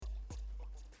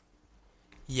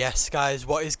Yes, guys,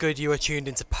 what is good? You are tuned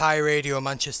into Pi Radio,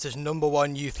 Manchester's number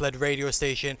one youth-led radio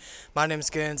station. My name's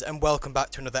Gurns, and welcome back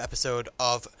to another episode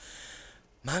of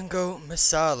Mango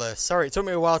Masala. Sorry, it took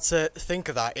me a while to think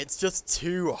of that. It's just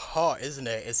too hot, isn't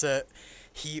it? It's a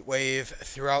heat wave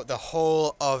throughout the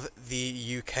whole of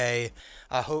the UK.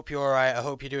 I hope you're alright. I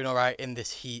hope you're doing alright in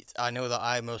this heat. I know that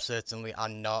I most certainly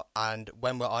am not. And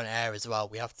when we're on air as well,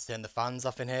 we have to turn the fans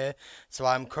off in here. So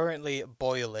I'm currently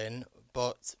boiling.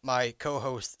 But my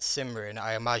co-host Simran,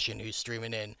 I imagine, who's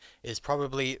streaming in, is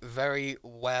probably very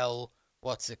well,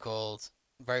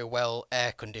 very well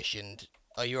air conditioned.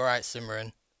 Are you alright,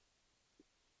 Simran?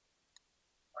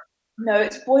 No,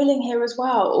 it's boiling here as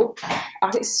well.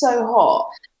 Like, it's so hot.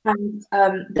 And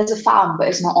there's a fan, but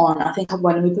it's not on. I think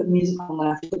when we put music on, I'm gonna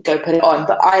have to go put it on.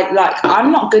 But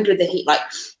I'm not good with the heat. Like,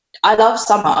 I love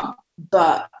summer,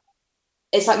 but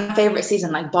it's like my favorite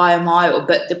season, like by a mile.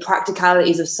 But the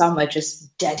practicalities of summer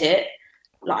just dead it.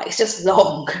 Like, it's just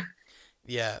long.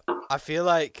 Yeah, I feel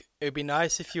like it'd be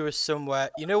nice if you were somewhere.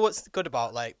 You know what's good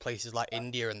about like places like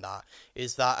India and that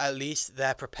is that at least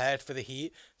they're prepared for the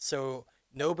heat. So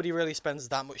nobody really spends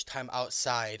that much time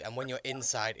outside, and when you're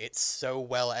inside, it's so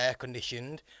well air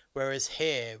conditioned. Whereas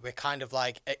here, we're kind of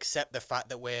like accept the fact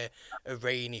that we're a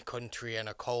rainy country and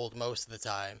are cold most of the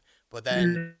time. But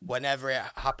then Mm. whenever it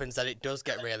happens that it does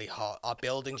get really hot, our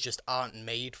buildings just aren't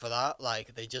made for that.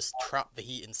 Like they just trap the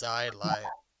heat inside. Like,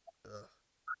 ugh.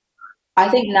 I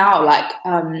think now, like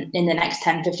in the next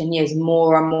 10, 15 years,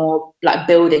 more and more like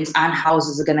buildings and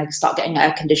houses are going to start getting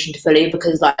air conditioned fully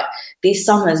because like these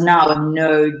summers now are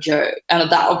no joke. And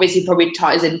that obviously probably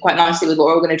ties in quite nicely with what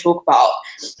we're going to talk about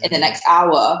in the Mm. next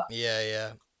hour. Yeah,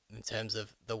 yeah. In terms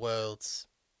of the world's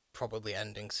probably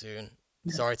ending soon.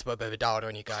 Sorry to put a bit of a downer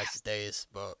on you guys' days,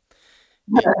 but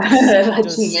it Like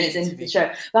does 2 minutes seem to into the be.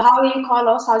 show. But how are you,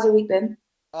 Carlos? How's your week been?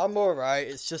 I'm alright.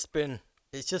 It's just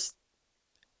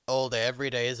all day,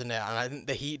 every day, isn't it? And I think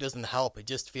the heat doesn't help. It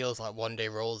just feels like one day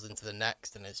rolls into the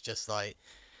next, and it's just like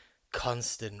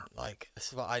constant. Like this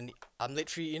is what I need. I'm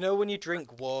literally, when you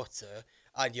drink water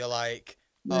and you're like,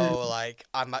 oh, Mm. like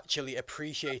I'm actually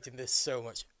appreciating this so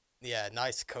much. Yeah,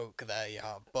 nice Coke there you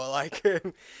have. But like,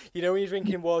 when you're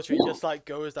drinking water, it just like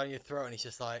goes down your throat, and it's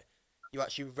just like you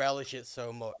actually relish it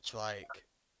so much. Like,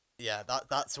 yeah,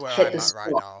 that's where Hit I'm the at right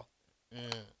spot. now.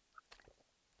 Mm.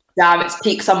 Damn, it's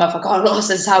peak summer for Carlos.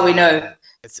 This is how we know.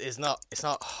 It's not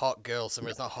hot girl summer.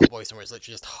 It's not hot boy summer. It's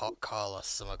literally just hot Carlos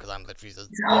summer because I'm literally just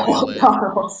Oh, boiling.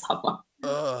 Carlos summer.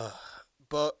 Ugh.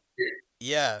 But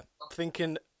yeah,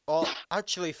 thinking. Well,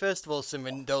 actually, first of all,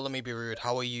 Simon, don't let me be rude.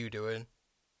 How are you doing?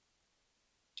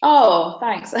 Oh,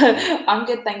 thanks. I'm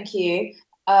good, thank you.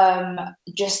 Um,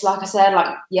 just like I said,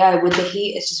 like yeah, with the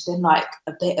heat, it's just been like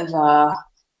a bit of a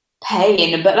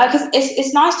pain, but like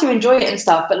it's nice to enjoy it and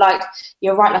stuff. But like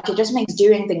you're right, like it just makes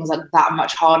doing things like that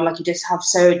much harder. Like you just have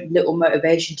so little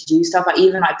motivation to do stuff. Like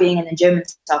even like being in the gym and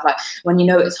stuff. Like when you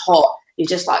know it's hot, you're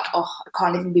just like, oh, I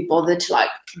can't even be bothered to like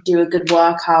do a good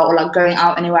workout or like going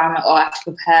out anywhere. I'm like, oh, I have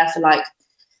to prepare for like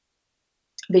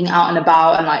being out and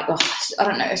about and like, oh, I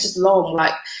don't know, it's just long.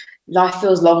 Like life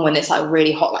feels long when it's like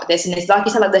really hot like this, and it's like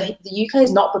you said, like the UK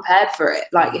is not prepared for it.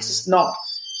 Like it's Mm. just not.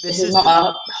 This This is is not the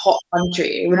a hot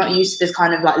country. We're not used to this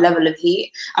kind of like level of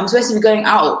heat. I'm supposed to be going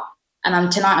out,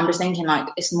 and tonight. I'm just thinking like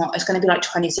it's not. It's going to be like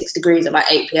 26 degrees at like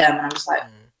 8 p.m. and I'm just like, mm.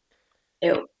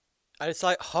 ew. And it's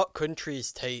like hot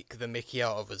countries take the mickey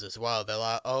out of us as well. They're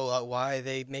like, oh, like, why are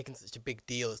they making such a big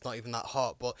deal? It's not even that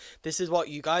hot. But this is what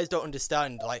you guys don't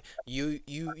understand. Like, you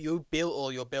built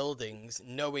all your buildings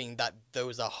knowing that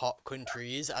those are hot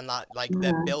countries and that, like,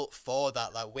 they're Mm. built for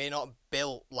that. Like, we're not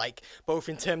built, like, both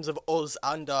in terms of us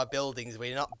and our buildings,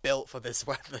 we're not built for this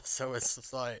weather. So it's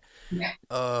just like,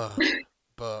 uh,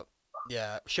 but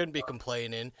yeah, shouldn't be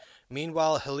complaining.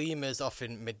 Meanwhile, Halima's off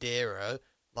in Madeira,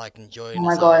 like Oh enjoying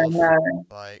my god, I herself. know.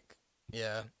 Like,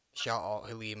 yeah, shout out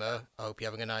Halima. I hope you're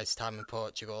having a nice time in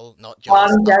Portugal. Not Oh,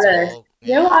 jealous I'm at jealous. all.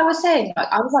 You know what I Yeah. was saying? Like,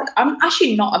 I was like, I'm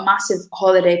actually not a massive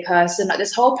holiday person. Like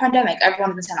this whole pandemic,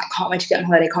 everyone's been saying, like, can't wait to get on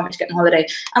holiday, can't wait to get on holiday.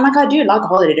 And like, I do like a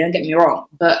holiday, don't get me wrong.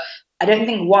 But I don't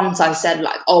think once I said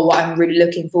like, oh, what I'm really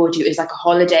looking forward to is like a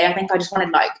holiday. I think I just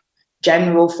wanted like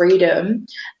general freedom.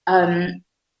 Mm. Um,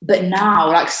 but now,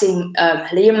 like seeing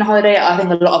Liam on holiday, I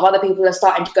think a lot of other people are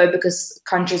starting to go because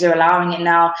countries are allowing it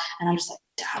now. And I'm just like,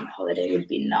 damn, holiday would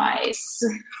be nice.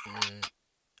 Mm.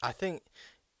 I think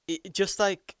just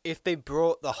like if they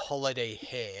brought the holiday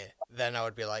here, then I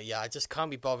would be like, yeah, I just can't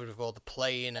be bothered with all the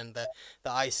plane and the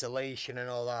isolation and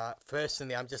all that.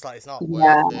 Personally, I'm just like, it's not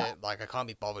worth Yeah. it. Like, I can't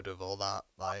be bothered with all that.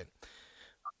 Like,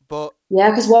 But yeah,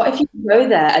 because what if you go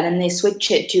there and then they switch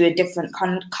it to a different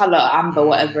color, amber,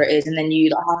 whatever it is, and then you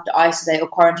like, have to isolate or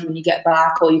quarantine when you get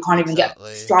back, or you can't even get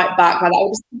flight back? Like that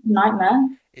would just be a nightmare.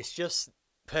 It's just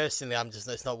personally,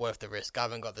 it's not worth the risk. I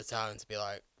haven't got the time to be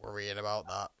like worrying about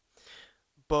that.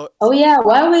 But oh yeah,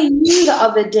 where were you the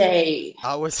other day?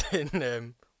 I was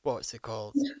in what's it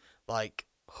called? Like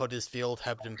Huddersfield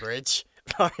Hebden Bridge.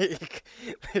 Like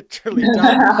literally just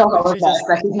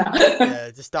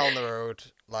down the road,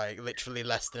 like literally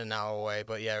less than an hour away.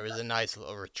 But yeah, it was a nice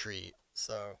little retreat.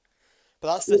 So,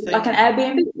 but that's the thing. Like an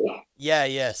Airbnb.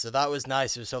 Yeah. So that was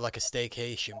nice. It was sort of like a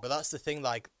staycation. But that's the thing.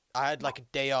 Like I had like a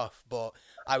day off, but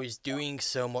I was doing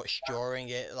so much during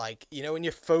it. Like when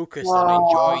you're focused on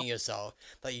enjoying yourself,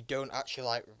 that you don't actually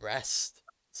like rest.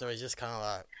 So it's just kind of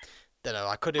like. Don't know.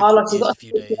 I could have used a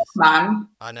few days. Man.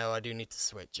 I know. I do need to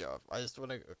switch up. I just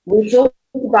want to. We talked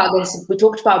about this. We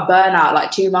talked about burnout like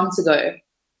 2 months ago.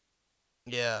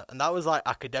 Yeah, and that was like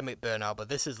academic burnout, but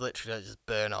this is literally like, just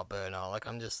burnout. Like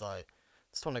I'm just want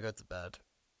to go to bed.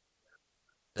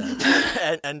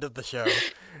 End of the show.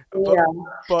 Yeah.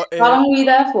 But how long were you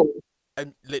there for?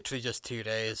 Literally just 2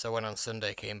 days. I went on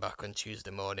Sunday, came back on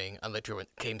Tuesday morning, and literally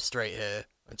came straight here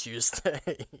on Tuesday.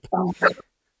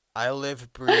 I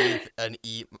live, breathe, and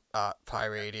eat at Pi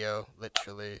Radio,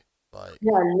 literally. Like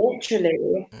yeah,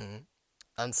 literally.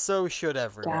 And so should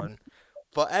everyone. Yeah.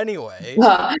 But anyway, it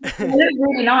looked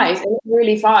really nice. It looked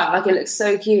really fun. Like it looks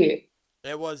so cute.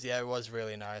 It was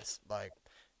really nice. Like,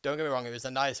 don't get me wrong, it was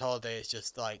a nice holiday. It's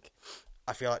just like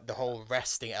I feel like the whole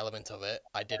resting element of it,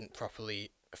 I didn't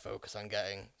properly focus on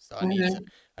getting. So I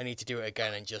need to do it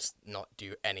again and just not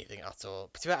do anything at all.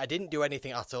 But I didn't do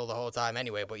anything at all the whole time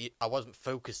anyway, but I wasn't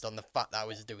focused on the fact that I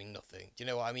was doing nothing. Do you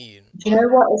know what I mean? Do you know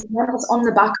what? It's when it's on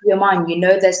the back of your mind,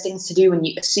 there's things to do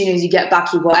as soon as you get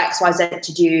back, you've got X, Y, Z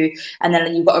to do, and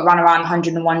then you've got to run around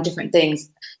 101 different things.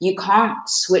 You can't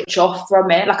switch off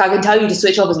from it. Like I can tell you to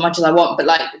switch off as much as I want, but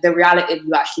like the reality of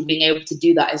you actually being able to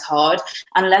do that is hard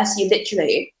unless you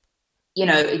literally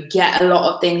get a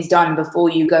lot of things done before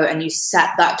you go and you set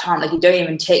that time. Like you don't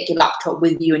even take your laptop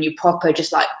with you and you proper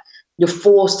just like you're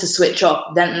forced to switch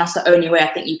off. Then that's the only way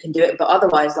I think you can do it. But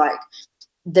otherwise, like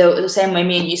the same way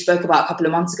me and you spoke about a couple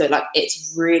of months ago, like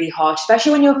it's really hard,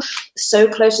 especially when you're so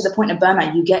close to the point of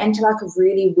burnout. You get into like a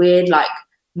really weird like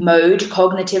mode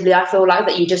cognitively. I feel like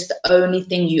that the only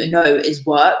thing is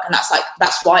work, and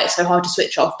that's why it's so hard to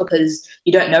switch off because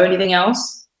you don't know anything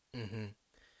else.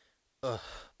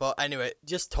 But anyway,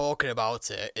 just talking about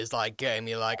it is like getting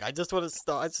me like, I just want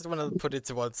to put it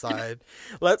to one side.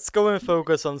 Let's go and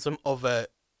focus on some other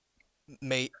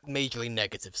majorly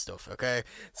negative stuff, okay?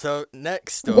 So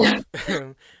next up,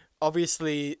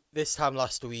 obviously this time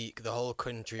last week, the whole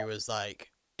country was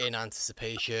like in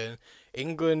anticipation.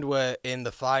 England were in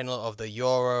the final of the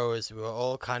Euros. We were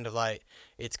all kind of like,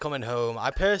 it's coming home. I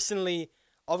personally...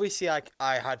 Obviously, I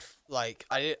had, like,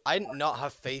 I did not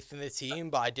have faith in the team,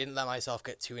 but I didn't let myself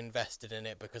get too invested in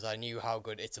it because I knew how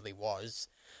good Italy was.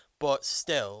 But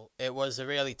still, it was a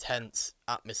really tense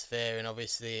atmosphere, and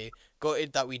obviously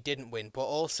gutted that we didn't win. But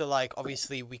also, like,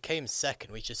 obviously we came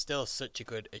second, which is still such a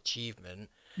good achievement.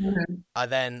 Mm-hmm.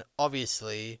 And then,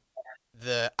 obviously,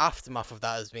 the aftermath of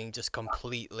that has been just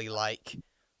completely, like,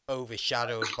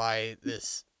 overshadowed by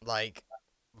this, like,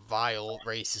 vile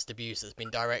racist abuse that's been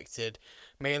directed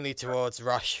mainly towards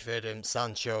Rashford and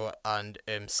Sancho and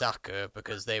Saka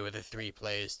because they were the three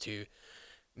players to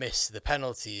miss the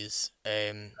penalties.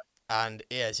 And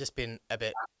yeah, it's just been a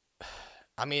bit...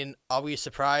 I mean, are we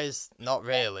surprised? Not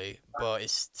really, but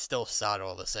it's still sad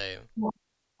all the same.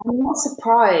 I'm not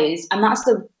surprised, and that's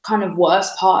the kind of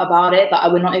worst part about it,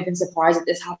 that we're not even surprised that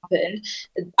this happened.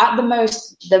 At the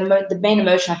most, the main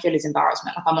emotion I feel is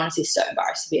embarrassment. Like I'm honestly so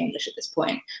embarrassed to be English at this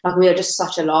point. Like we are just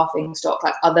such a laughing stock.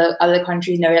 Like other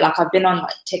countries know it. Like I've been on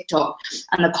like TikTok,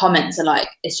 and the comments are like,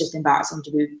 it's just embarrassing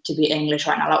to be English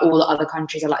right now. Like all the other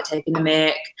countries are like taking the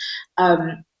mick,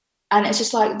 and it's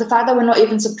just like the fact that we're not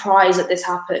even surprised that this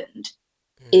happened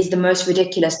is the most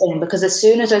ridiculous thing, because as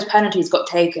soon as those penalties got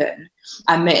taken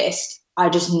and missed, I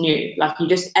just knew, like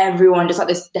everyone just like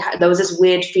this, there was this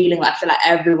weird feeling, like I feel like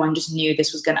everyone just knew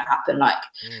this was going to happen. Like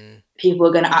people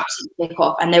were going to absolutely kick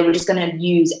off, and they were just going to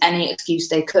use any excuse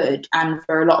they could. And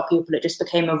for a lot of people, it just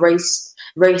became a race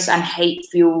and hate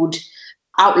fueled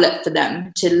outlet for them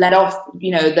to let off,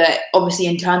 the obviously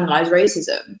internalized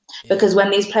racism. Because when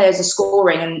these players are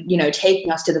scoring and, taking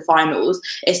us to the finals,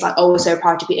 it's like, oh, we're so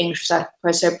proud to be English,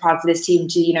 we're so proud for this team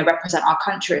to, represent our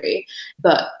country.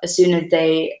 But as soon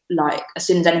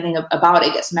as anything about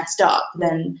it gets messed up,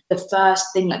 then the first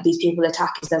thing that these people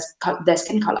attack is their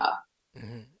skin color.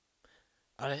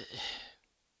 Mm-hmm.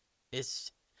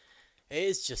 It's It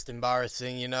is just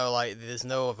embarrassing, you know, like there's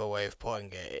no other way of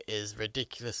putting it. It is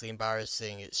ridiculously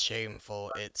embarrassing, it's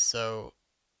shameful, it's so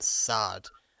sad.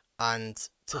 And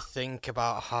to think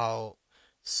about how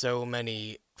so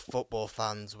many football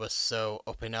fans were so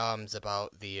up in arms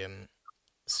about the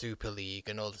Super League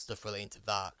and all the stuff relating to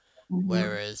that, Mhm.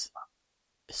 whereas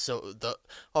so the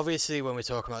obviously when we're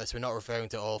talking about this, we're not referring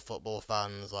to all football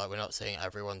fans. Like we're not saying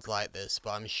everyone's like this,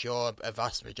 but I'm sure a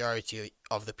vast majority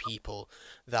of the people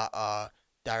that are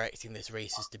directing this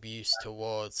racist abuse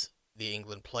towards the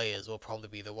England players will probably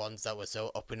be the ones that were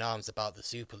so up in arms about the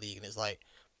Super League. And it's like,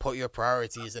 put your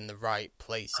priorities in the right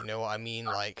place. You know what I mean?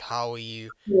 Like, how are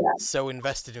you Yeah. so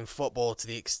invested in football to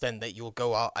the extent that you'll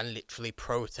go out and literally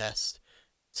protest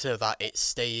so that it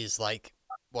stays like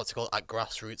what's it called at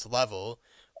grassroots level,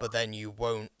 but then you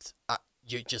won't.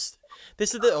 You just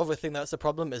this is the other thing that's the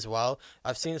problem as well.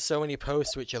 I've seen so many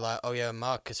posts which are like, oh yeah,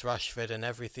 Marcus Rashford and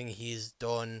everything he's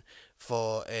done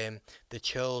for the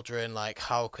children. Like,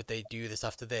 how could they do this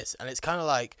after this? And it's kind of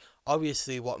like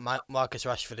obviously what Marcus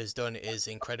Rashford has done is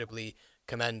incredibly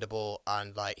commendable,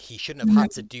 and like he shouldn't have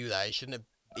had to Mhm. do that. He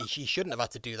shouldn't have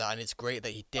had to do that, and it's great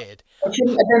that he did. It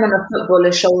shouldn't have been on the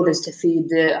footballer's shoulders to feed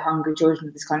the hungry children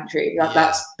of this country.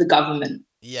 That's Yeah, the government,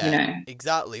 you yeah, know.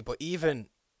 exactly. But even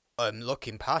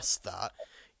looking past that,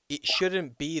 it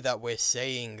shouldn't be that we're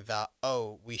saying that,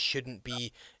 oh, we shouldn't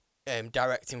be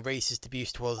directing racist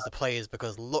abuse towards the players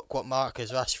because look what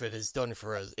Marcus Rashford has done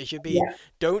for us. It should be, Yeah.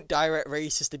 don't direct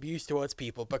racist abuse towards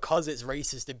people because it's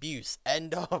racist abuse.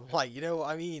 End of. Like, you know what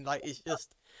I mean? Like, it's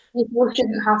just. People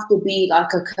shouldn't have to be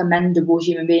like a commendable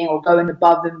human being or going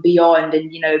above and beyond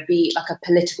and, be like a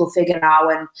political figure now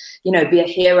and, be a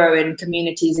hero in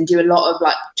communities and do a lot of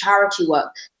like charity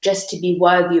work just to be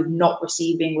worthy of not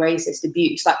receiving racist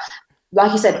abuse.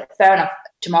 Like you said, fair enough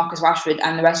to Marcus Rashford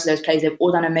and the rest of those players. They've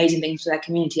all done amazing things for their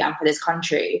community and for this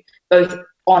country, both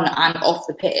on and off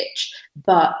the pitch.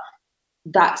 But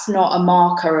that's not a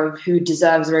marker of who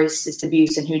deserves racist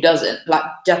abuse and who doesn't. Like,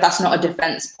 that's not a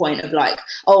defense point of like,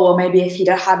 oh, well, maybe if he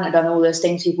hadn't done all those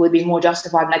things, people would be more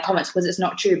justified in their comments, because it's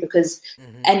not true, because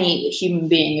Mhm. any human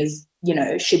being is,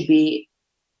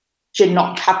 should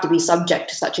not have to be subject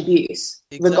to such abuse,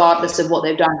 regardless Exactly. of what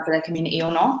they've done for their community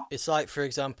or not. It's like, for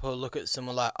example, look at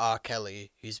someone like R. Kelly,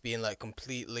 who's been like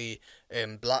completely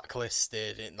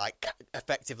blacklisted and like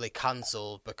effectively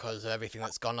cancelled because of everything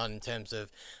that's gone on in terms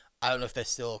of, I don't know if they're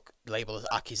still labeled as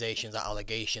accusations or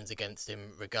allegations against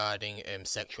him regarding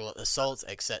sexual assault,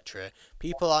 etc.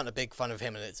 People aren't a big fan of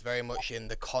him, and it's very much in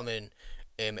the common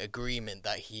agreement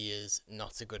that he is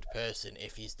not a good person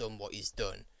if he's done what he's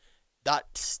done. That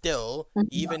still,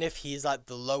 even if he's like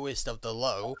the lowest of the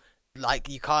low, like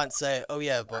you can't say, oh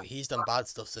yeah, but he's done bad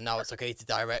stuff, so now it's okay to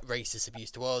direct racist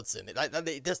abuse towards him. It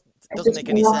just It's doesn't just make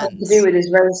any nothing to do sense. with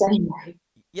his race anyway.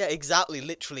 Yeah, exactly.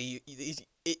 Literally,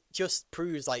 it just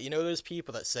proves like, you know, those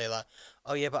people that say like,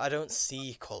 oh yeah, but I don't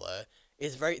see color.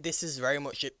 This is very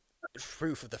much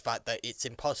proof of the fact that it's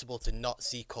impossible to not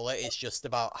see color. It's just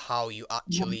about how you Mhm.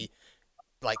 actually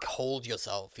like hold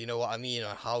yourself. You know what I mean?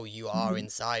 Or how you are Mhm.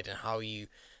 inside and how you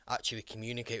actually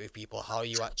communicate with people. How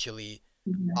you actually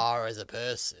Mhm. are as a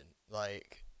person.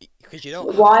 Like, because you don't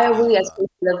have Why to are be we like as that.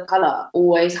 people of color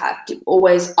always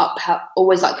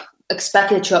like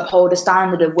expected to uphold a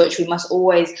standard of which we must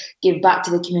always give back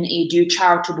to the community, do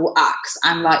charitable acts,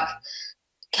 and like Mm,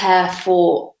 care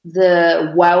for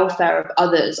the welfare of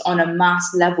others on a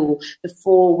mass level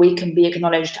before we can be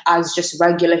acknowledged as just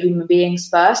regular human beings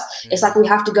first? It's like mm. we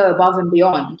have to go above and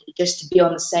beyond just to be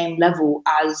on the same level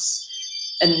as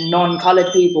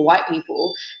non-colored people, white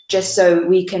people, just Mm-hmm. so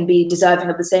we can be deserving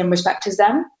of the same respect as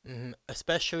them. Mm-hmm.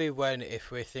 Especially when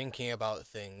if we're thinking about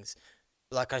things,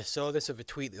 like I saw this other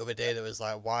tweet the other day that was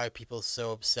like, why are people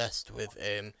so obsessed with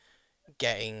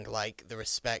getting like the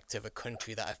respect of a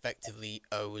country that effectively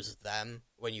owes them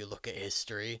when you look at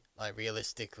history, like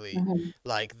realistically, Mhm.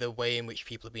 like the way in which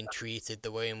people have been treated,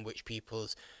 the way in which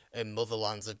people's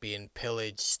motherlands have been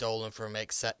pillaged, stolen from,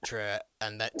 etc.,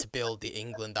 and that to build the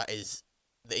England that is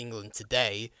the England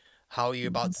today, how are you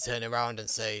about to turn around and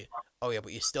say, oh yeah,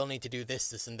 but you still need to do this,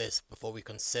 this, and this before we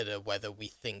consider whether we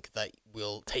think that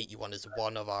we'll take you on as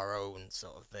one of our own,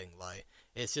 sort of thing. Like,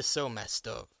 it's just so messed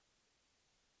up.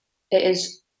 It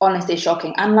is honestly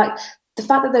shocking. And like the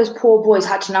fact that those poor boys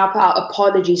had to now put out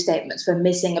apology statements for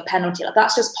missing a penalty, like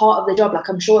that's just part of the job. Like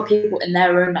I'm sure people Mm. in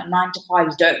their own like 9 to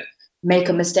 5s don't make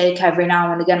a mistake every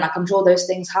now and again. Like I'm sure those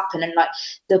things happen, and like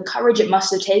the courage it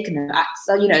must have taken them at,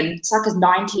 Saka's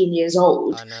 19 years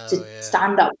old I to know, yeah.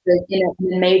 stand up for,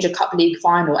 in a major cup league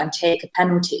final and take a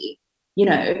penalty.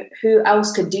 who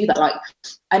else could do that? Like,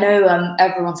 I know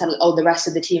everyone said, oh, the rest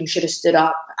of the team should have stood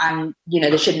up, and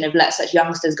they shouldn't have let such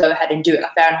youngsters go ahead and do it.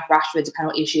 Like, fair enough, Rashford's a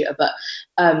penalty shooter, but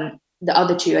the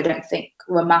other two I don't think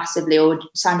were massively. Or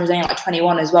Sandra's only like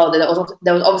 21 as well. There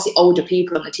was obviously older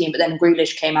people on the team, but then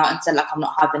Grealish came out and said, like, I'm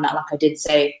not having that. Like, I did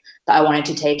say that I wanted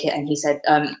to take it, and he said,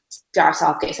 Gareth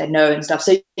Southgate said no and stuff.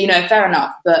 So fair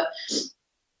enough, but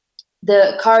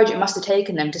the courage it must have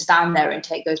taken them to stand there and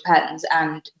take those pens,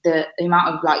 and the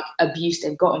amount of like abuse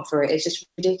they've gotten for it is just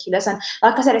ridiculous. And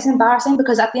like I said, it's embarrassing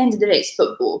because at the end of the day, it's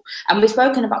football. And we've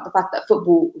spoken about the fact that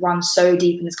football runs so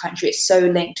deep in this country. It's so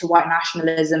linked to white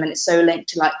nationalism, and it's so linked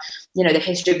to like, the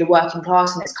history of the working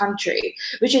class in this country,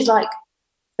 which is like,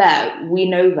 fair, we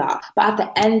know that. But at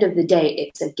the end of the day,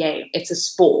 it's a game, it's a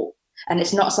sport. And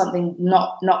it's not something,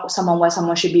 not someone where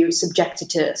someone should be subjected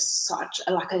to such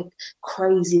a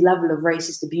crazy level of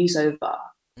racist abuse over.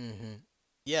 Mm-hmm.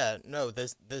 Yeah, no,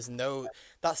 there's no.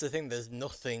 That's the thing. There's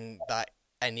nothing that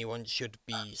anyone should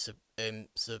be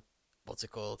what's it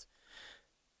called?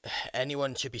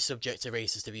 Anyone should be subject to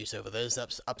racist abuse over. There's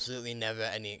absolutely never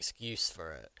any excuse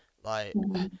for it. Like,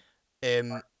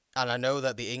 and I know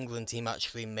that the England team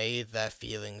actually made their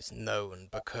feelings known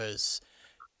because,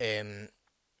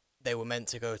 they were meant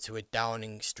to go to a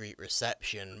Downing Street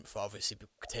reception for obviously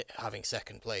having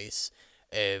second place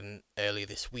early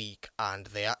this week, and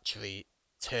they actually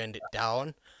turned it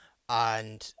down.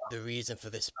 And the reason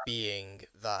for this being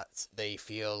that they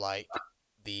feel like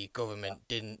the government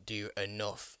didn't do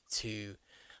enough to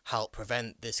help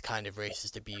prevent this kind of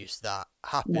racist abuse that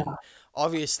happened. Yeah.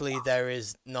 Obviously,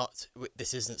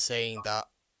 this isn't saying that,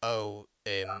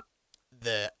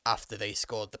 after they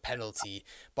scored the penalty,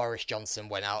 Boris Johnson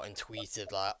went out and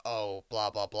tweeted like, oh,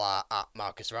 blah blah blah at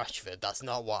Marcus Rashford. That's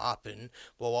not what happened.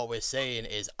 But what we're saying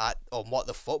is what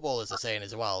the footballers are saying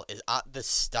as well is at the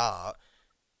start,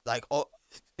 like,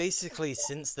 basically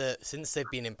since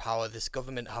they've been in power, this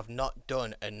government have not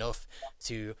done enough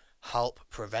to help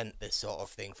prevent this sort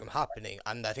of thing from happening.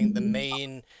 And I think the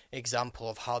main example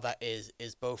of how that is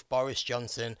both Boris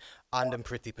Johnson and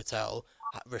Priti Patel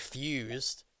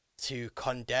refused to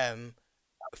condemn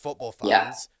football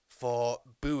fans for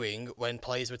booing when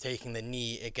players were taking the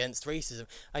knee against racism.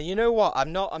 And you know what?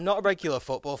 I'm not a regular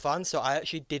football fan, so I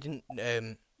actually didn't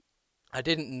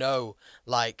know.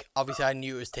 Like, obviously I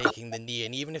knew it was taking the knee,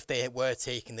 and even if they were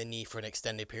taking the knee for an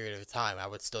extended period of time, I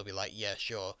would still be like, yeah,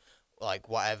 sure, like,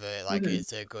 whatever, like,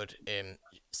 it's a good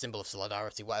symbol of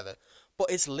solidarity, whatever. But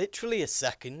it's literally a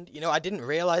second. I didn't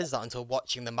realize that until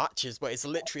watching the matches, but it's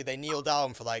literally they kneel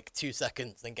down for like 2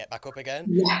 seconds and get back up again.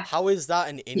 Yeah. How is that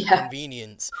an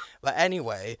inconvenience? But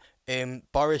anyway,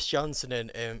 Boris Johnson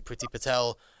and Priti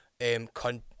Patel,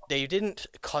 they didn't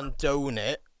condone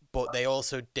it, but they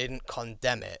also didn't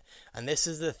condemn it. And this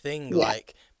is the thing,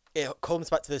 like, it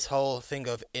comes back to this whole thing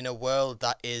of, in a world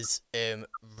that is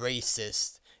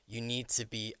racist, you need to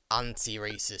be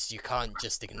anti-racist. You can't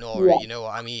just ignore it. You know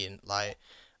what I mean? Like,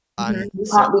 and you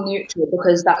can't be neutral,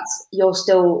 because you're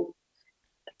still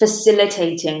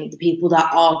facilitating the people that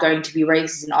are going to be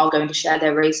racist and are going to share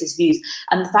their racist views.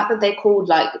 And the fact that they called,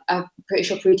 like, I'm pretty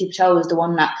sure Priti Patel was the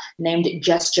one that named it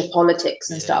gesture politics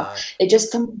and stuff. It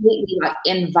just completely like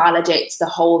invalidates the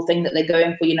whole thing that they're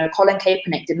going for. Colin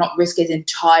Kaepernick did not risk his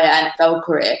entire NFL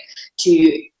career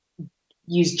to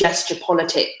use gesture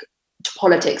politics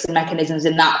and mechanisms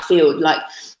in that field. Like,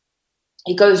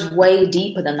 it goes way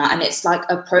deeper than that, and it's like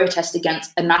a protest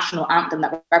against a national anthem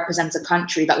that represents a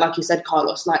country that, like you said,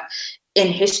 Carlos, like, in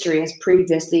history has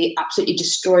previously absolutely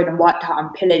destroyed and wiped out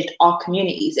and pillaged our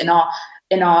communities in our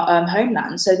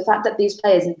homeland. So the fact that these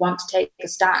players want to take a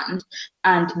stand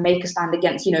and make a stand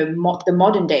against the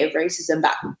modern day of racism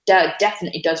that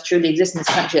definitely does truly exist in this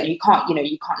country, and you can't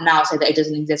now say that it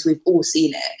doesn't exist. We've all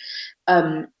seen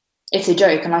it. It's a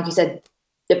joke. And like you said,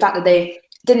 the fact that they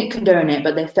didn't condone it,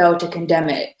 but they failed to condemn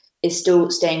it, is still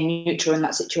staying neutral in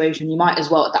that situation. You might as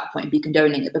well at that point be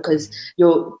condoning it, because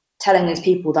you're telling these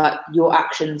people that your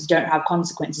actions don't have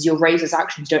consequences. Your racist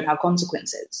actions don't have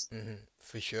consequences.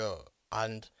 For sure.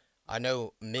 And I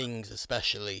know Mings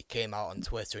especially came out on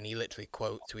Twitter, and he literally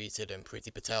quote tweeted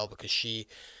Priti Patel, because she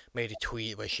made a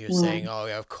tweet where she was saying, oh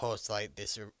yeah, of course, like,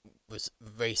 this was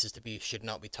racist abuse should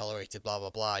not be tolerated, blah blah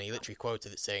blah. And he literally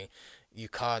quoted it saying, you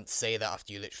can't say that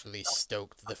after you literally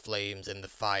stoked the flames and the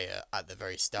fire at the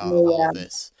very start of all of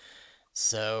this.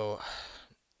 So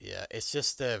yeah, it's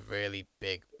just a really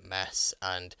big mess.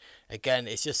 And again,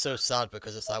 it's just so sad,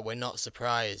 because it's like, we're not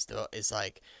surprised, but it's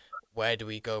like, where do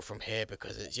we go from here?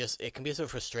 Because it can be so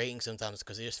frustrating sometimes,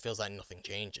 because it just feels like nothing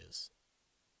changes.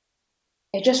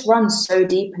 it just runs so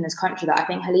deep in this country that I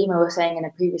think Halima was saying in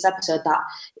a previous episode that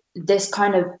this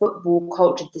kind of football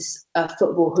culture, this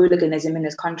football hooliganism in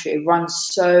this country, it runs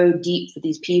so deep for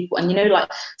these people. And, you know, like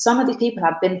some of these people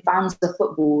have been fans of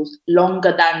football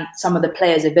longer than some of the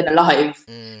players have been alive,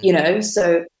 you know?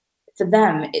 So for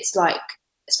them, it's like,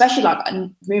 especially like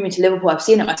moving to Liverpool, I've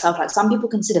seen it myself. Like some people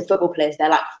consider football players, they're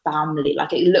like family. Like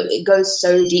it goes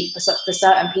so deep for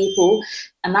certain people.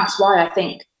 And that's why I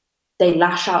think they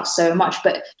lash out so much.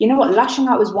 But you know what? Lashing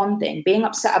out is one thing. Being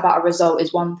upset about a result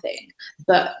is one thing.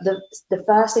 But the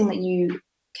first thing that you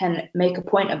can make a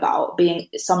point about being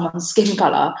someone's skin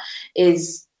color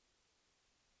is,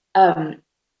 you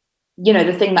know,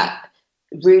 the thing that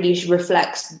really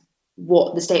reflects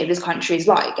what the state of this country is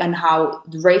like and how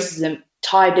the racism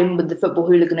tied in with the football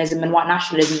hooliganism and white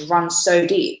nationalism runs so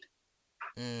deep.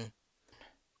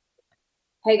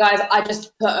 Hey guys, I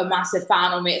just put a massive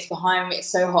fan on me. It's behind me.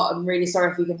 It's so hot. I'm really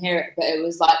sorry if you can hear it, but it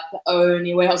was like the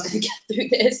only way I was going to get through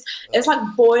this. It's like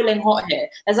boiling hot here.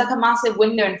 There's like a massive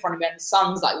window in front of me and the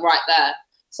sun's like right there.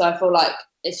 So I feel like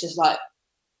it's just like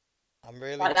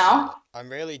right now. I'm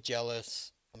really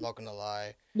jealous. I'm not gonna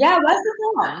lie. Yeah, where's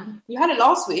the sun? You had it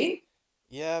last week.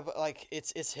 Yeah, but like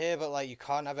it's here, but like you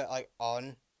can't have it like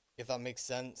on, if that makes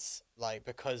sense. Like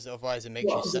because otherwise it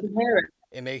makes you can hear it.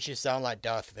 It makes you sound like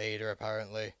Darth Vader,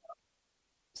 apparently.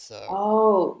 So.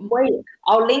 Oh, wait.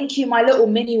 I'll link you my little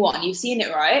mini one. You've seen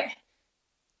it, right?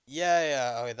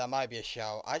 Yeah. Oh, that might be a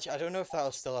shout. Actually, I don't know if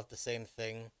that'll still have the same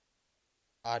thing.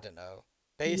 I don't know.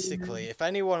 Basically, if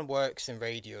anyone works in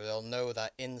radio, they'll know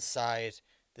that inside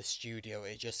the studio,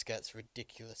 it just gets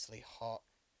ridiculously hot.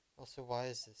 Also, why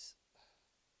is this?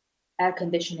 Air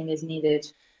conditioning is needed.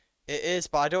 It is,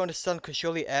 but I don't understand, because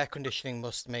surely air conditioning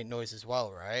must make noise as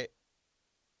well, right?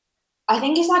 I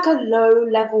think it's like a low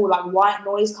level, like white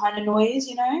noise kind of noise,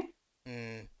 you know?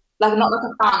 Like not like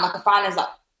a fan. Like a fan is like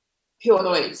pure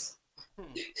noise.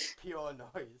 Pure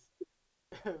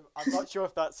noise. I'm not sure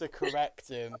if that's a correct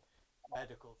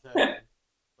medical term.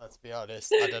 Let's be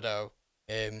honest. I don't know.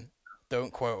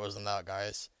 Don't quote us on that,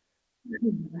 guys.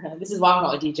 This is why I'm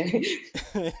not a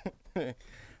DJ.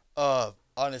 Oh,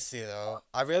 honestly though,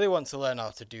 I really want to learn how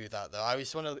to do that though. I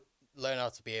just want to learn how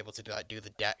to be able to do the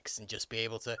decks and just be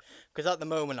able to, because at the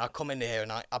moment I come in here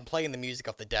and I'm playing the music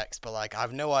off the decks, but like I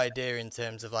have no idea in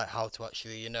terms of like how to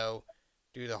actually, you know,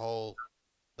 do the whole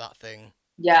that thing.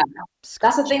 Yeah,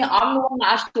 that's the thing. I'm the one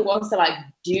that actually wants to like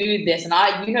do this,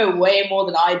 and you know, way more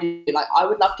than I do. Like I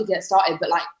would love to get started, but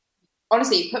like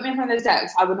honestly, put me in front of those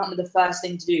decks, I would not know the first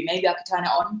thing to do. Maybe I could turn it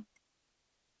on.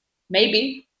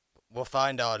 Maybe. We'll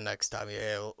find out next time you're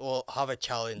here. We'll have a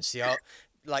challenge. See how,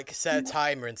 like, set a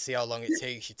timer and see how long it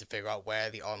takes you to figure out where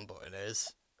the on button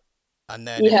is. And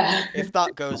then if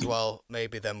that goes well,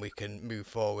 maybe then we can move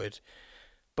forward.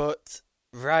 But,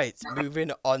 right,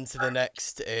 moving on to the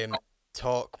next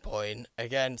talk point.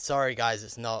 Again, sorry guys,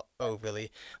 it's not overly...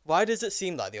 Why does it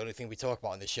seem like the only thing we talk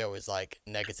about on the show is, like,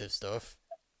 negative stuff?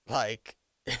 Like...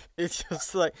 It's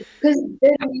just like because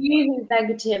the news is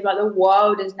negative, like the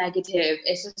world is negative.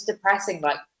 It's just depressing,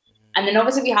 like, and then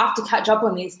obviously we have to catch up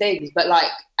on these things, but like,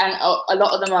 and a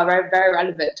lot of them are very, very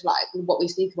relevant to like what we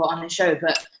speak about on the show.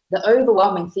 But the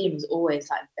overwhelming theme is always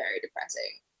like very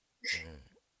depressing.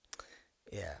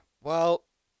 Yeah. Well,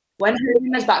 when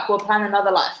Halima's back, we'll plan another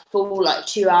like full like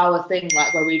 2-hour thing,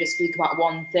 like where we just speak about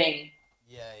one thing.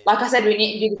 Yeah. Like I said, we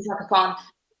need to do the Shaka Khan.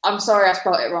 I'm sorry, I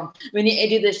spelled it wrong. We need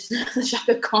to do this the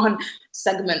Shaka Khan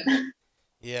segment.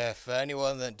 Yeah, for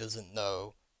anyone that doesn't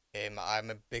know, I'm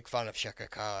a big fan of Shaka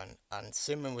Khan, and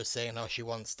Simran was saying how she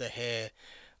wants to hear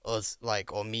us,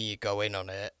 like, or me go in on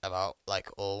it about, like,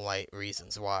 all, like,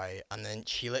 reasons why, and then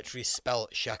she literally spelled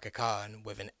Shaka Khan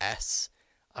with an S,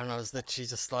 and I was literally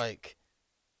just like,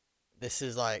 this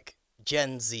is, like,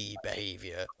 Gen Z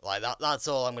behaviour. Like, that's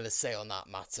all I'm going to say on that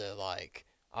matter. Like,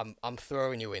 I'm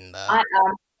throwing you in there.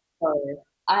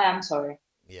 I am sorry.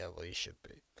 Yeah, well, you should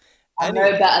be. I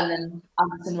know better than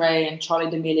Anderson Ray and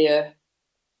Charlie D'Amelio.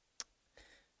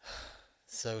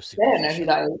 So superficial. They don't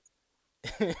know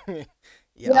who that is.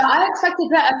 Yeah, I expected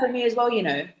better from me as well, you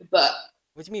know, but...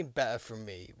 What do you mean better from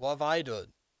me? What have I done?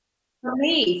 From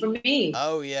me.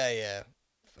 Oh, yeah.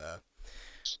 Fair.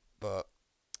 But,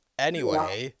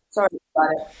 anyway... Yeah. Sorry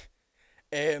about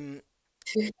it.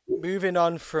 Moving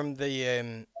on from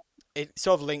the... it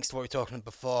sort of links to what we were talking about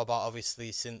before, about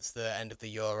obviously since the end of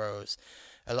the Euros,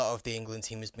 a lot of the England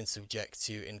team has been subject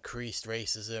to increased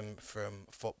racism from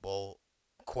football,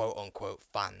 quote-unquote,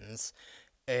 fans.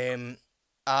 And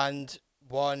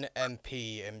one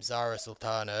MP, Zarah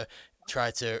Sultana,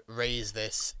 tried to raise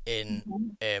this in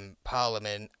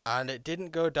Parliament, and it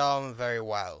didn't go down very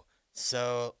well.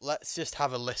 So let's just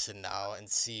have a listen now and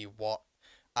see what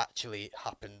actually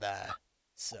happened there.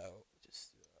 So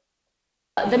just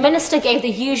The minister gave the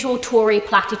usual Tory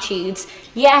platitudes.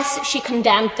 Yes, she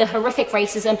condemned the horrific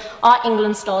racism our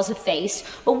England stars have faced,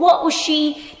 but what was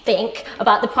she think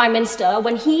about the Prime Minister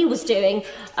when he was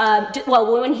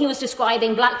when he was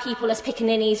describing black people as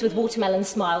pickaninnies with watermelon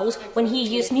smiles, when he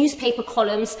used newspaper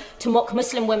columns to mock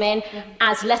Muslim women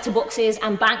as letterboxes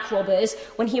and bank robbers,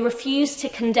 when he refused to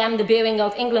condemn the booing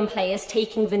of England players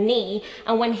taking the knee,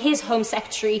 and when his Home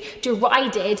Secretary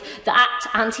derided the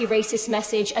anti-racist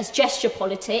message as gesture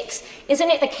politics. Isn't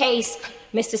it the case,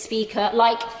 Mr. Speaker,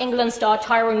 like England star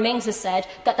Tyrone Mings has said,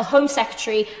 that the Home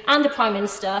Secretary and the Prime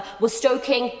Minister were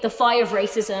stoking the fire of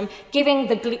racism, giving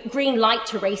the green light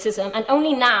to racism, and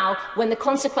only now, when the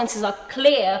consequences are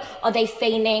clear, are they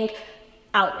feigning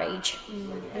outrage?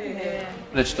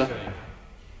 Minister.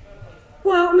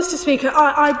 Well, Mr. Speaker,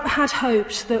 I had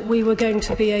hoped that we were going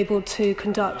to be able to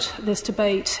conduct this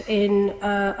debate in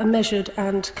a measured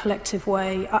and collective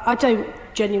way. I don't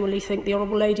genuinely think the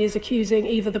Honourable Lady is accusing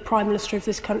either the Prime Minister of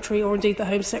this country or indeed the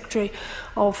Home Secretary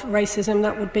of racism.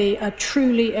 That would be a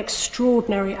truly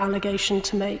extraordinary allegation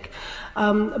to make.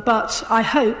 But I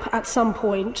hope at some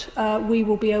point we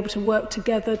will be able to work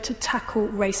together to tackle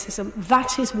racism.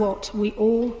 That is what we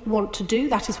all want to do.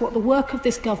 That is what the work of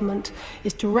this government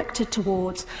is directed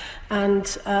towards.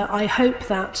 And I hope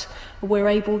that we're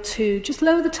able to just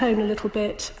lower the tone a little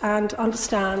bit and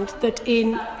understand that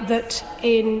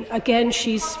again,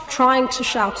 she's trying to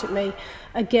shout at me.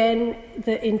 Again,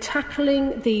 that in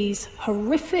tackling these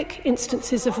horrific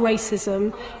instances of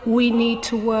racism, we need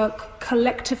to work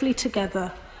collectively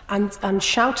together, and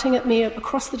shouting at me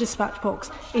across the dispatch box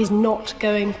is not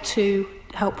going to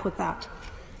help with that.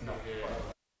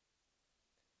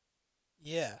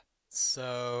 yeah.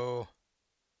 So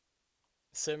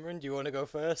Simran, do you want to go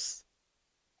first?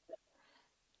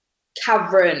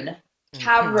 Karen.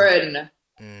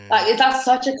 Like, that's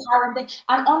such a Karen thing.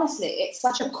 And honestly, it's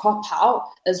such a cop-out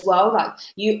as well. Like,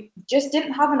 you just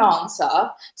didn't have an answer.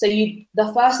 So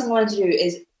the first thing you wanted to do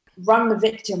is run the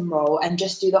victim role and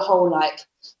just do the whole, like,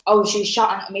 oh, she's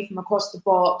shouting at me from across the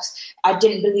box. I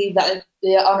didn't believe that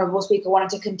the Honourable Speaker wanted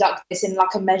to conduct this in,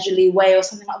 like, a measurely way or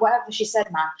something, like whatever she said,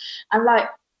 man. And, like,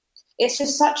 it's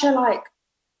just such a, like,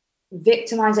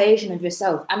 victimization of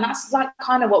yourself. And that's, like,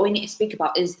 kind of what we need to speak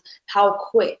about, is how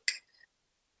quick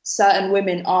certain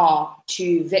women are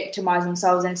to victimize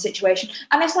themselves in a situation.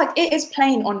 And it's like, it is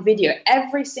plain on video.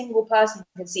 Every single person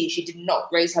can see she did not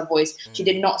raise her voice. She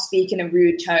did not speak in a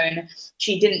rude tone.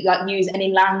 She didn't, like, use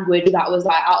any language that was,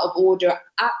 like, out of order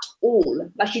at all.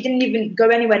 Like, she didn't even go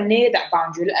anywhere near that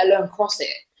boundary, let alone cross it.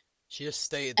 She just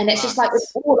stated and it's facts. Just like,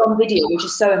 it's all on video, which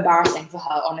is so embarrassing for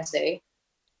her, honestly.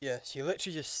 Yeah, she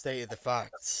literally just stated the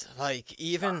facts. Like,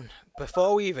 even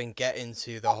before we even get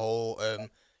into the whole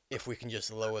if we can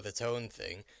just lower the tone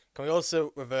thing, can we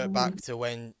also revert back to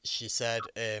when she said,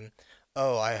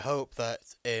 oh, I hope that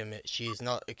she's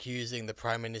not accusing the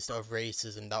Prime Minister of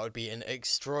racism. That would be an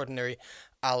extraordinary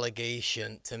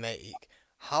allegation to make.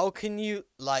 How can you,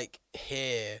 like,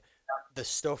 hear the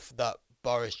stuff that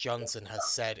Boris Johnson has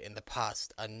said in the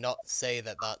past and not say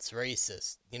that that's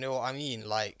racist? You know what I mean?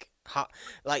 Like, how,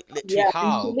 like, literally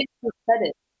how? She literally said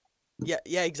it.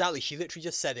 Yeah, exactly. She literally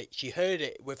just said it. She heard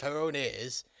it with her own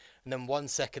ears, and then 1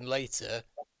 second later,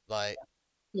 like...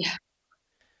 Yeah.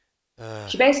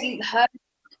 She basically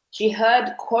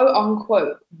heard, quote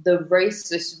unquote, the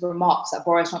racist remarks that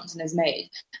Boris Johnson has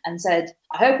made and said,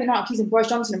 I hope you're not accusing Boris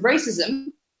Johnson of racism.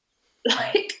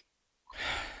 Like,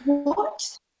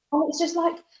 what? Oh, it's just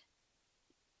like,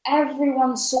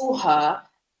 everyone saw her,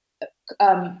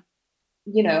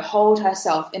 hold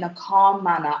herself in a calm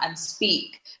manner and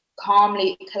speak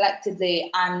calmly,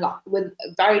 collectedly, and, like, with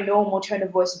a very normal tone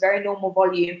of voice, very normal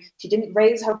volume. She didn't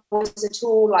raise her voice at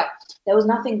all. Like, there was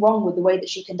nothing wrong with the way that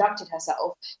she conducted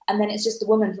herself. And then it's just the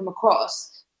woman from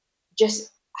across just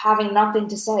having nothing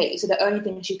to say. So the only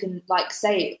thing she can, like,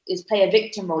 say is play a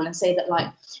victim role and say that,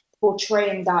 like,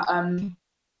 portraying the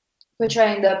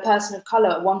person of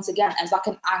color once again as, like,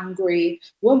 an angry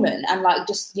woman, and, like,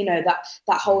 just, that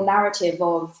whole narrative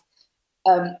of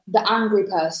the angry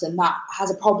person that has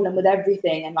a problem with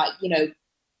everything, and, like,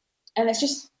 and it's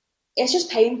just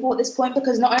painful at this point,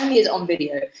 because not only is it on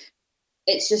video,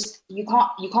 it's just you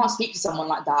can't speak to someone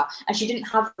like that, and she didn't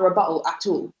have a rebuttal at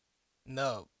all.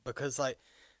 No, because, like,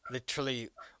 literally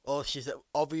all she said,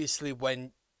 obviously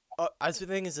when as the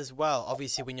thing is as well,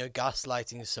 obviously when you're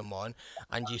gaslighting someone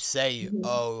and you say,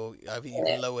 "Oh, you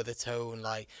can lower the tone,"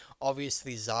 like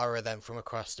obviously Zara then from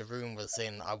across the room was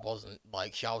saying I wasn't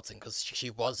like shouting because she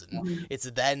wasn't. It's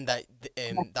then that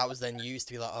that was then used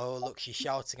to be like, "Oh, look, she's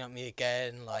shouting at me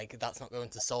again." Like that's not going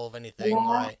to solve anything. Yeah.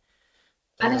 Like,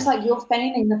 And it's like you're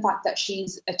feigning the fact that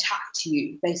she's attacked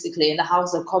you basically in the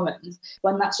House of Commons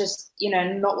when that's just,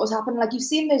 not what's happened. Like you've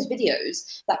seen those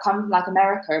videos that come from like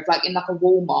America of like in like a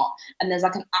Walmart and there's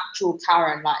like an actual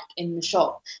Karen like in the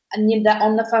shop and they're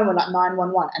on the phone with like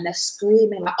 911 and they're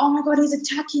screaming like, "Oh my God, he's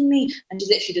attacking me." And she's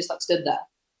literally just like stood there.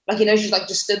 Like, she's like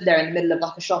just stood there in the middle of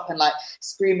like a shop and like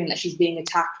screaming that she's being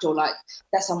attacked or like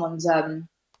that someone's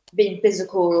being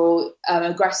physical or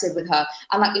aggressive with her,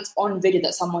 and like it's on video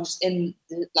that someone's in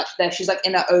like there. She's like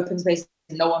in an open space,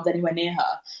 and no one's anywhere near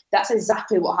her. That's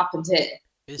exactly what happens here.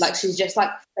 Like she's just like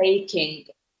faking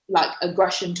like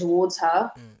aggression towards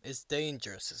her. It's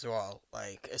dangerous as well,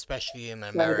 like especially in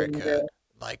America.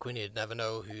 Like when you'd never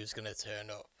know who's gonna turn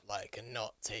up, like and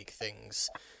not take things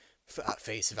at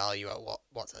face value at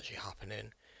what's actually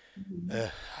happening,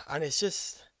 and it's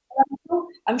just.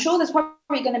 I'm sure there's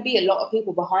probably going to be a lot of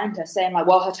people behind her saying like,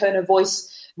 well, her tone of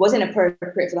voice was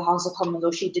inappropriate for the House of Commons,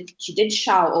 or she did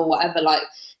shout or whatever, like,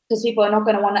 because people are not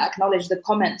going to want to acknowledge the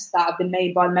comments that have been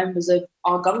made by members of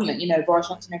our government, Boris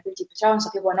Johnson and Priti Patel, so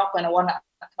people are not going to want to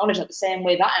acknowledge that the same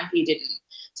way that MP didn't.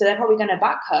 So they're probably going to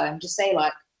back her and just say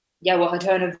like, yeah, well, her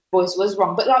tone of voice was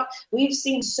wrong. But like, we've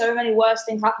seen so many worse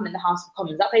things happen in the House of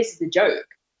Commons. That place is a joke,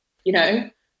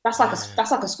 That's like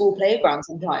a school playground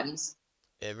sometimes.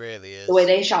 It really is. The way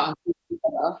they shout at each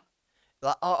other.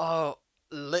 Like,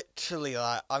 literally,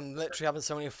 like, I'm literally having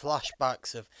so many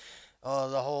flashbacks of,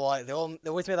 the whole, like, they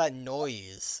always make that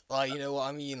noise. Like, you know what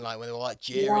I mean? Like, when they were, like,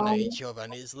 jeering at each other,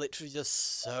 and it's literally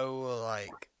just so, like,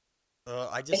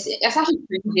 It's actually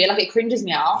cringy. Like, it cringes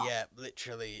me out. Yeah,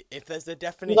 literally. If there's a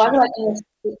definition... Like, in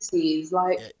the 60s,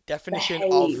 like... Yeah, definition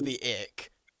of the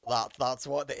ick. That's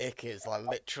what the ick is, like,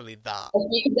 literally that. If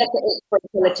you could get the ick for a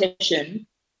politician...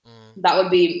 That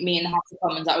would be me in the House of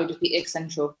Commons. That would just be ick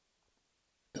central.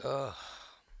 Ugh.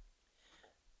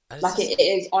 Like it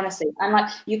is, honestly. And like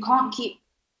you can't keep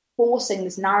forcing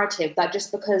this narrative that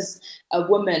just because a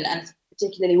woman, and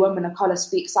particularly women of colour,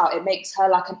 speaks out, it makes her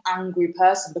like an angry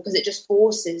person, because it just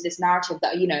forces this narrative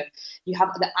that, you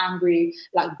have the angry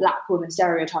like black woman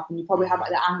stereotype, and you probably have like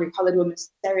the angry coloured woman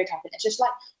stereotype, and it's just like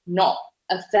not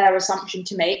a fair assumption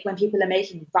to make when people are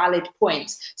making valid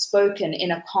points spoken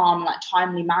in a calm, like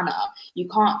timely manner. You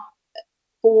can't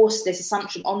force this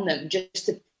assumption on them just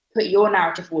to put your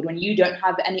narrative forward when you don't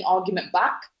have any argument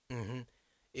back.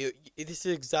 This is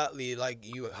exactly like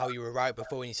how you were right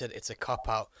before when you said it's a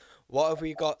cop-out. What have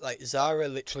we got? Like, Zara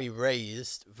literally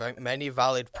raised many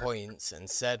valid points and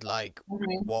said, like,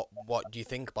 what do you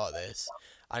think about this?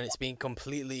 And it's been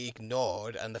completely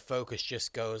ignored, and the focus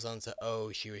just goes on to,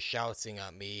 oh, she was shouting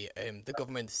at me. The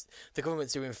government's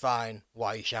doing fine.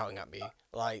 Why are you shouting at me?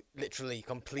 Like, literally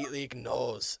completely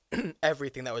ignores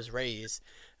everything that was raised,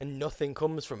 and nothing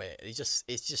comes from it. It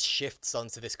just shifts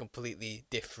onto this completely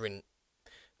different,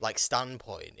 like,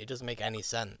 standpoint. It doesn't make any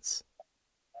sense.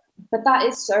 But that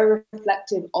is so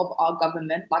reflective of our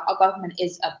government. Like, our government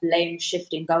is a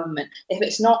blame-shifting government. If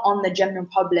it's not on the general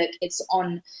public, it's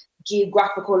on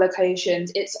geographical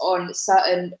locations, it's on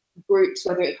certain groups,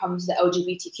 whether it comes to the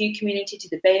LGBTQ community, to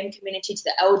the BAME community, to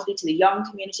the elderly, to the young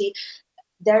community.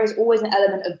 There is always an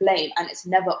element of blame, and it's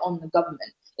never on the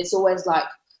government. It's always like,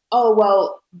 oh,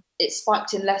 well, it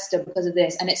spiked in Leicester because of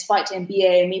this, and it spiked in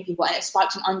BAME people, and it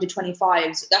spiked in under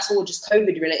 25s. That's all just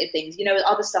COVID-related things.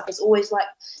 Other stuff is always like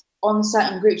on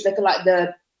certain groups. Look at like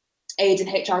the AIDS and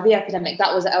HIV epidemic.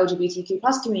 That was the LGBTQ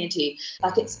plus community.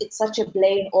 Like it's such a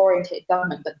blame-oriented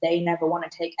government, but they never want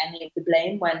to take any of the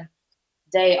blame when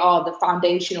they are the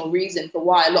foundational reason for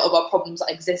why a lot of our problems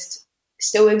that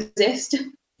still exist.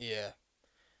 Yeah.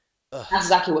 That's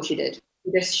exactly what she did.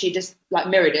 She just like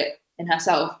mirrored it in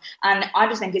herself, and I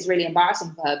just think it's really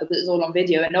embarrassing for her because it's all on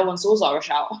video and no one saw Zara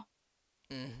shout.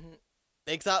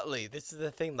 Exactly. This is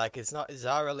the thing. Like, it's not,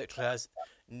 Zara literally has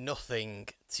nothing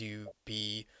to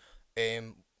be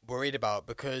worried about,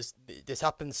 because this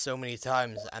happens so many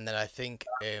times, and then I think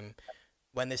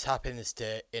when this happens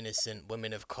to innocent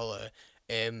women of colour,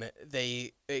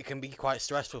 it can be quite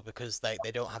stressful because they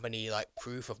don't have any like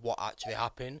proof of what actually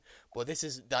happened. But this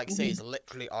is, like I say, it's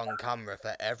literally on camera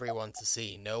for everyone to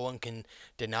see. No one can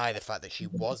deny the fact that she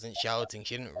wasn't shouting,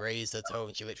 she didn't raise her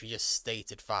tone, she literally just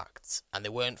stated facts, and they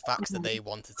weren't facts that they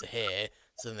wanted to hear,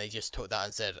 So then they just took that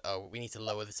and said, oh, we need to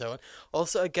lower the tone.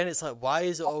 Also, again, it's like, why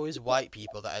is it always white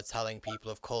people that are telling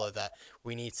people of colour that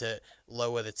we need to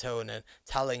lower the tone and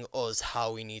telling us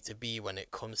how we need to be when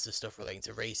it comes to stuff relating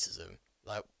to racism?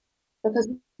 Like, because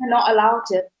we're not allowed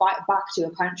to fight back to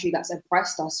a country that's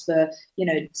oppressed us for,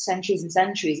 centuries and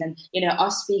centuries. And,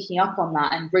 us speaking up on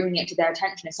that and bringing it to their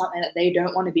attention is something that they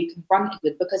don't want to be confronted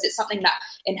with, because it's something that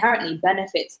inherently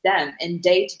benefits them in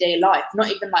day-to-day life,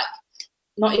 not even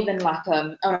like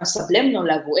on a subliminal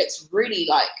level. It's really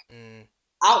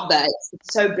out there.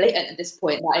 It's so blatant at this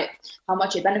point, like how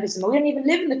much it benefits them. We don't even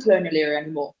live in the colonial era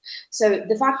anymore. So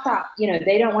the fact that,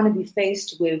 they don't want to be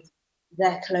faced with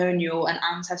their colonial and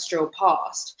ancestral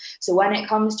past. So when it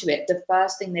comes to it, the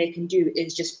first thing they can do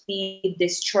is just feed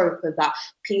this trope of that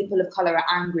people of colour are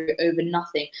angry over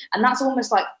nothing. And that's almost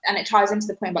like, and it ties into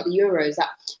the point about the Euros, that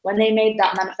when they made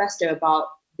that manifesto about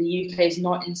the UK is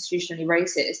not institutionally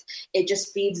racist, it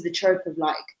just feeds the trope of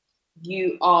like,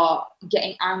 you are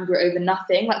getting angry over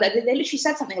nothing. Like they literally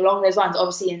said something along those lines,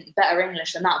 obviously in better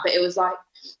English than that, but it was like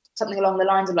something along the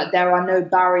lines of like, there are no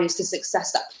barriers to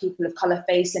success that people of colour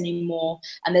face anymore,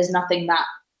 and there's nothing that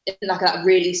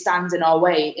really stands in our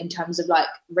way in terms of like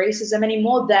racism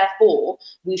anymore. Therefore,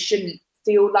 we shouldn't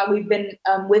feel like we've been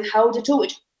withheld at all,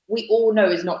 which we all know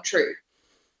is not true.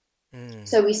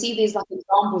 So we see these like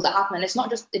examples that happen, and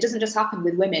it doesn't just happen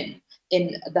with women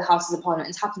in the Houses of Parliament.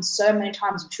 It's happened so many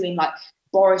times between like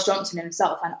Boris Johnson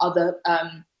himself and other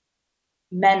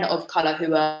men of colour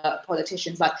who are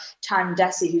politicians, like Tan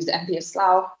Desi, who's the MP of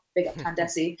Slough. Big up Tan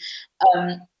Desi.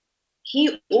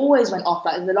 He always went off.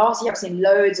 Like the last year, I've seen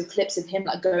loads of clips of him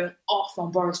like going off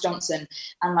on Boris Johnson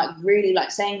and like really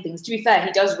like saying things. To be fair,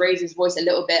 he does raise his voice a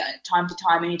little bit time to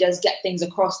time, and he does get things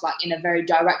across like in a very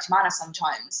direct manner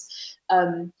sometimes.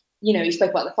 He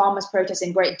spoke about the farmers' protests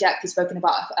in great depth. He's spoken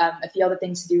about a few other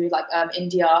things to do with like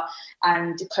India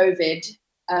and COVID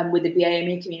with the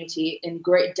BAME community in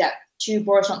great depth to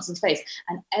Boris Johnson's face.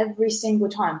 And every single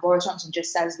time Boris Johnson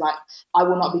just says like, I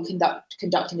will not be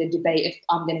conducting a debate if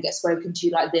I'm going to get spoken to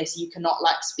like this. You cannot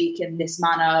like speak in this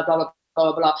manner, blah, blah,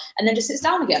 blah, blah, and then just sits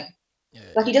down again. Yeah.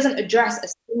 Like he doesn't address a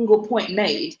single point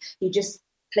made. He just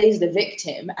plays the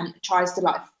victim and tries to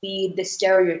like feed this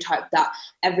stereotype that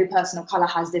every person of colour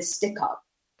has this stick up,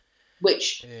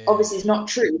 which obviously is not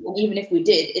true. And even if we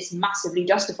did, it's massively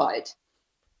justified.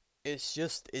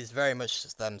 It's very much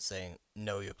just them saying,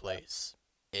 know your place,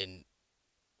 in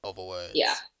other words.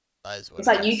 Yeah. It's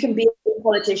like you can be a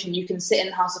politician, you can sit in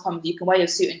the House of Commons, you can wear your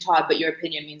suit and tie, but your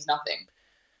opinion means nothing.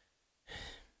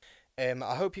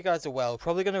 I hope you guys are well.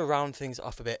 Probably going to round things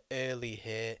off a bit early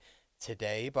here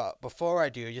today, but before I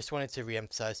do, I just wanted to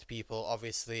re-emphasize to people,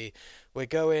 obviously, we're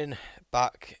going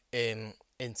back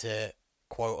into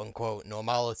quote-unquote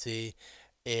normality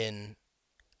in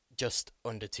just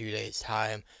under 2 days'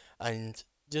 time. And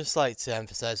just like to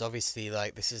emphasize, obviously,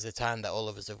 like this is a time that all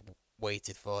of us have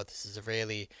waited for. This is a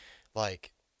really, like,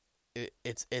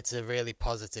 it's a really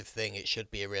positive thing. It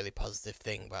should be a really positive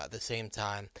thing, but at the same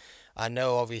time, I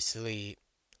know obviously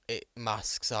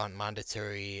masks aren't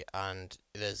mandatory, and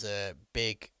there's a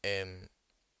big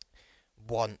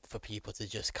want for people to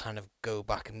just kind of go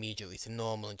back immediately to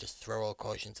normal and just throw all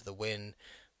caution to the wind.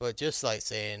 But just like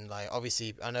saying, like,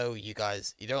 obviously, I know you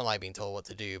guys, you don't like being told what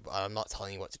to do, but I'm not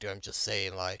telling you what to do. I'm just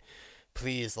saying, like,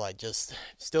 please, like, just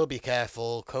still be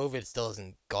careful. COVID still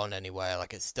hasn't gone anywhere.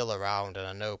 Like, it's still around, and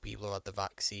I know people who had the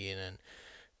vaccine, and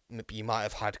maybe you might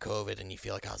have had COVID and you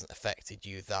feel like it hasn't affected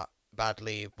you that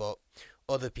badly, but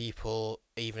other people,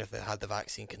 even if they had the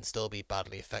vaccine, can still be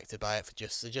badly affected by it.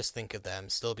 Just think of them.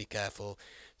 Still be careful.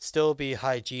 Still be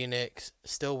hygienic.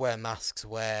 Still wear masks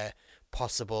where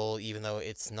possible, even though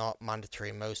it's not mandatory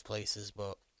in most places,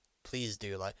 but please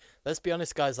do. Like, let's be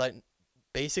honest, guys, like,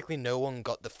 basically no one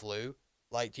got the flu.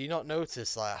 Like, do you not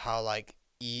notice like how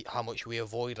much we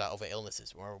avoid like other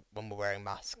illnesses when we're wearing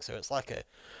masks? So it's like a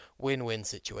win-win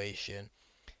situation.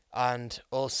 And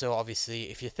also, obviously,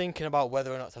 if you're thinking about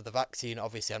whether or not to have the vaccine,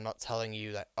 obviously I'm not telling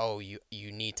you that, oh, you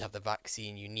need to have the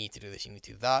vaccine, you need to do this, you need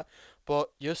to do that, but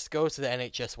just go to the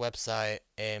NHS website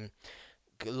and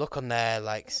look on there,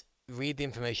 like, read the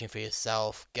information for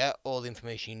yourself, get all the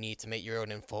information you need to make your own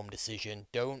informed decision.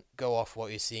 Don't go off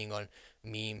what you're seeing on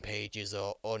meme pages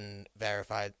or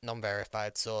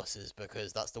non-verified sources,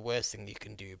 because that's the worst thing you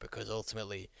can do, because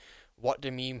ultimately, what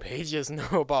do meme pages know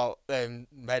about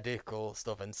medical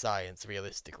stuff and science,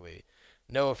 realistically?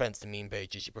 No offense to meme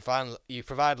pages, you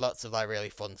provide lots of like really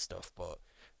fun stuff, but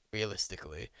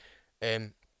realistically,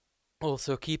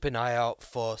 also, keep an eye out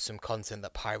for some content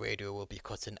that Pi Radio will be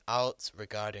cutting out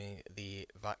regarding the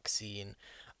vaccine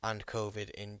and COVID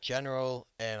in general.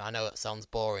 I know that sounds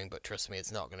boring, but trust me,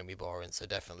 it's not going to be boring, so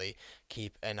definitely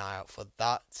keep an eye out for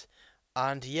that.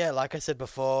 And yeah, like I said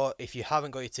before, if you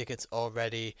haven't got your tickets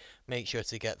already, make sure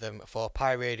to get them for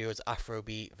Pi Radio's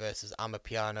Afrobeat versus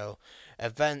Amapiano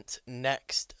event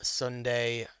next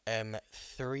Sunday,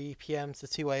 3 p.m. to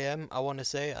 2 a.m. I want to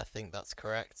say, I think that's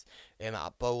correct.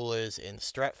 At Bowlers in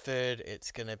Stretford,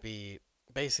 it's gonna be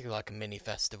basically like a mini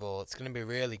festival. It's gonna be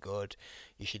really good.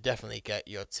 You should definitely get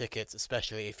your tickets,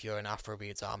 especially if you're an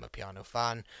Afrobeat or Amapiano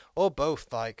fan, or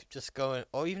both. Like, just go and,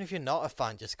 or even if you're not a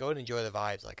fan, just go and enjoy the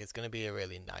vibes. Like, it's gonna be a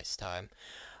really nice time.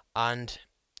 And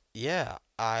yeah,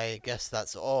 I guess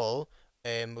that's all.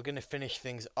 We're gonna finish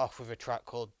things off with a track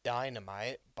called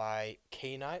Dynamite by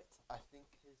K Knight, I think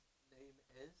his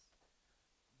name is.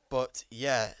 But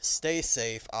yeah, stay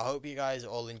safe. I hope you guys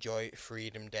all enjoy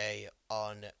Freedom Day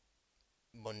on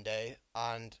Monday.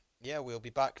 And yeah, we'll be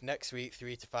back next week,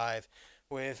 3 to 5,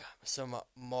 with some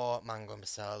more mango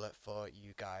masala for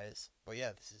you guys. But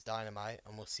yeah, this is Dynamite,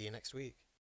 and we'll see you next week.